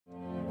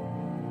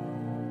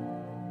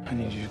I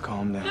need you to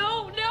calm down.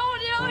 No,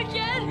 I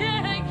can't.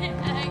 I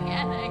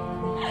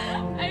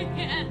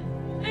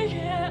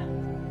can't.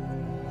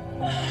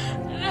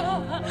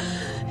 No,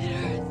 it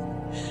hurts.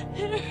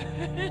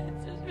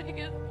 Just make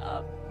it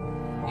stop.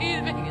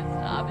 Please make it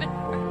stop.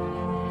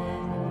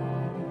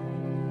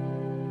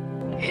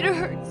 It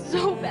hurts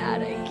so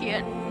bad. I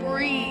can't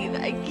breathe.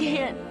 I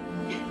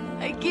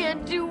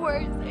can't do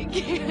worse. I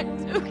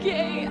can't,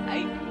 okay?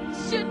 I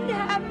shouldn't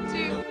have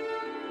to.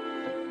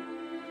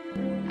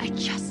 I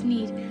just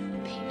need the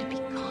pain to be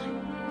gone.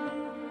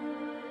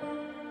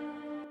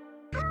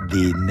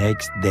 The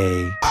next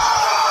day.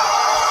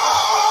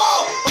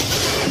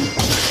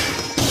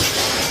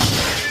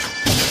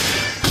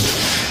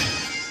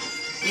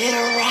 Get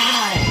a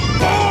ride.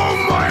 Oh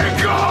my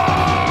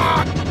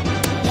god!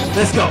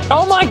 Let's go.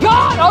 Oh my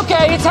god!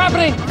 Okay, it's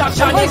happening! Stop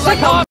shining.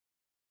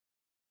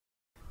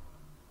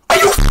 Are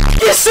you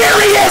f***ing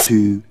serious?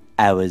 2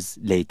 hours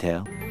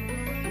later.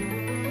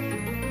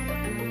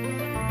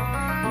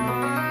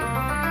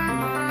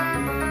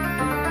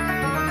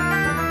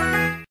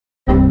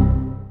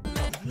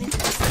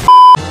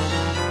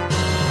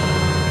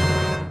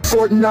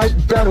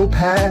 Fortnite Battle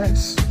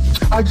Pass.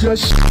 I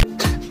just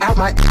out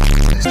my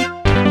ass.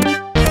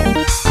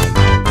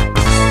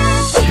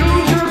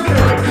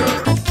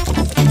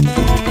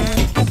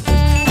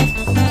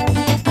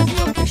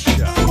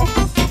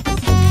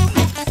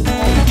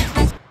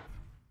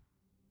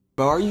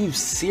 Bro, are you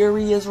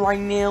serious right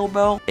now,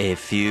 bro? A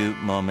few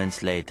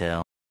moments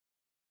later.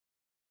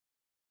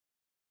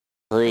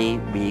 3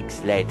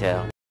 weeks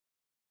later.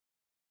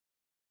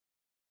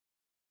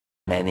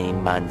 Many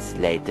months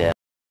later.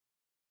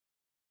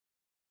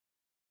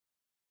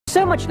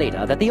 So much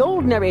later that the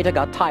old narrator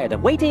got tired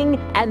of waiting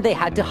and they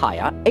had to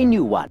hire a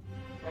new one.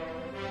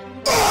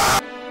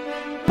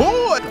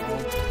 Boy!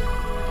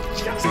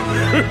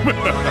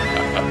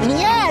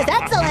 Yes,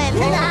 excellent!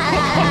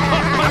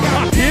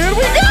 Here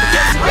we go!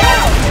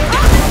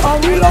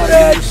 I'm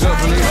reloaded!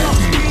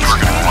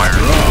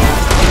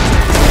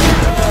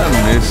 I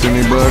miss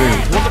anybody?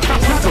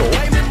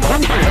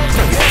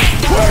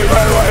 Wait.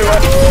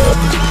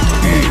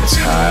 It's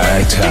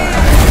high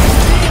time.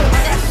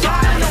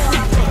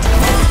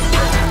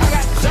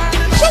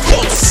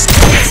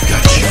 I've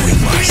got you in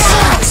my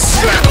sights.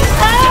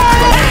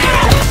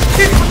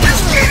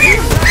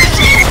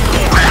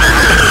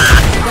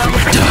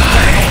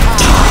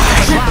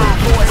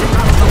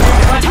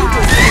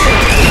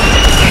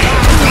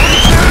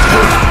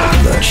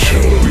 The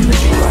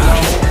chains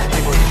rattle.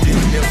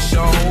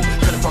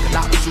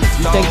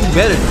 You think you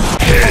better?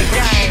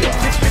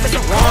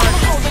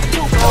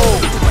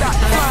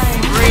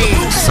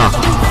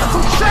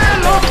 Say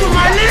hello to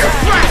my little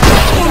friend!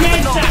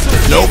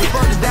 Nope.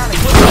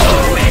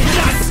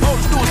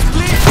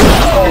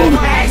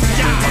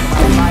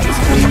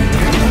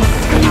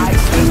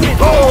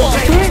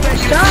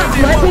 Stop!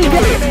 Let me go!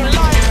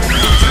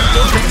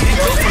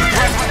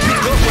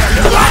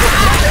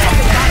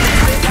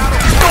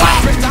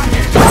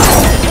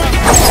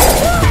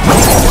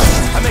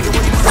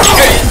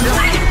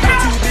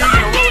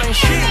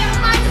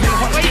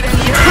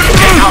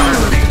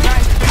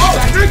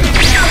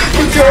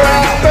 Get your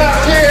ass back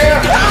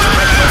here!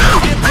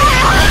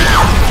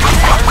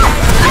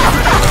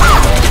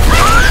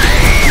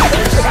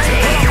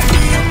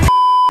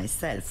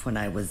 Myself when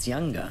I was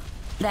younger.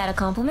 That a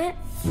compliment?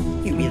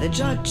 You be the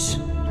judge.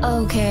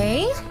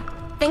 Okay.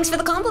 Thanks for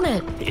the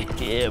compliment.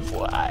 Yeah,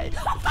 boy.